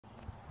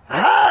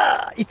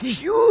Ah, it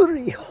is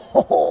Yuri.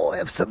 Oh, I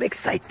have some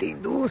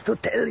exciting news to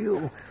tell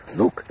you.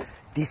 Look,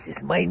 this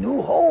is my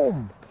new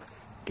home.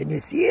 Can you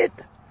see it?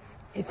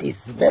 It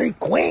is very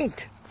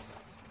quaint.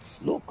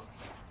 Look,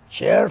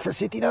 chair for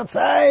sitting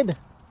outside.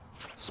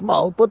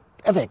 Small but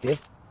effective.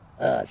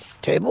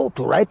 Table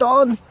to write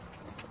on.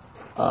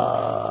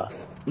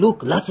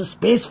 Look, lots of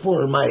space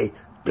for my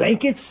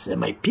blankets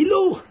and my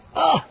pillow.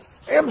 Ah,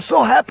 I am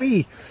so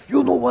happy.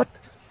 You know what?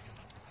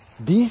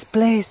 This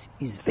place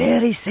is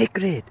very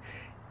sacred.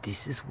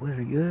 This is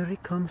where Yuri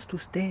comes to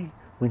stay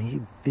when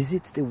he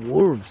visits the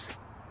wolves.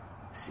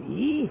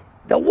 See?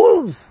 The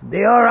wolves,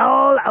 they are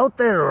all out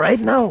there right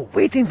now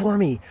waiting for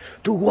me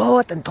to go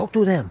out and talk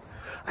to them.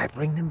 I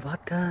bring them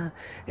vodka,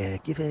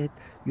 give it,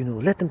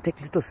 let them take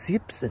little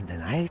sips, and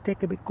then I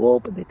take a big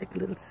gulp and they take a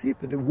little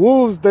sip. And the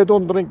wolves, they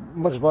don't drink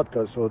much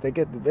vodka, so they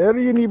get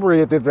very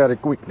inebriated very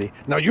quickly.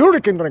 Now, Yuri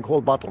can drink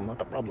whole bottle,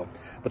 not a problem.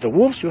 But the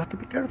wolves, you have to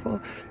be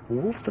careful.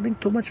 Wolves drink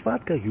too much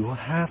vodka. You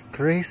have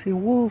crazy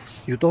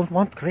wolves. You don't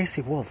want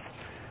crazy wolf.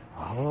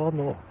 Oh,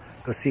 no.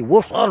 Because, see,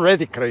 wolves are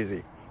already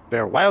crazy.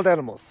 They're wild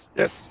animals.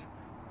 Yes,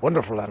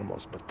 wonderful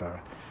animals.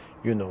 But,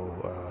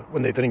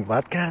 when they drink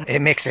vodka,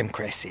 it makes them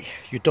crazy.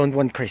 You don't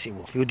want crazy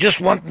wolf. You just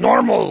want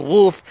normal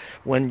wolf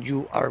when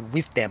you are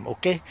with them,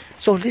 okay?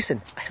 So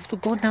listen, I have to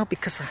go now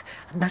because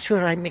I'm not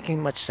sure I'm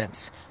making much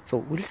sense. So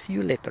we'll see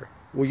you later.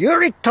 Will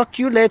Yuri talk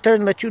to you later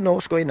and let you know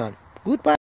what's going on. Goodbye.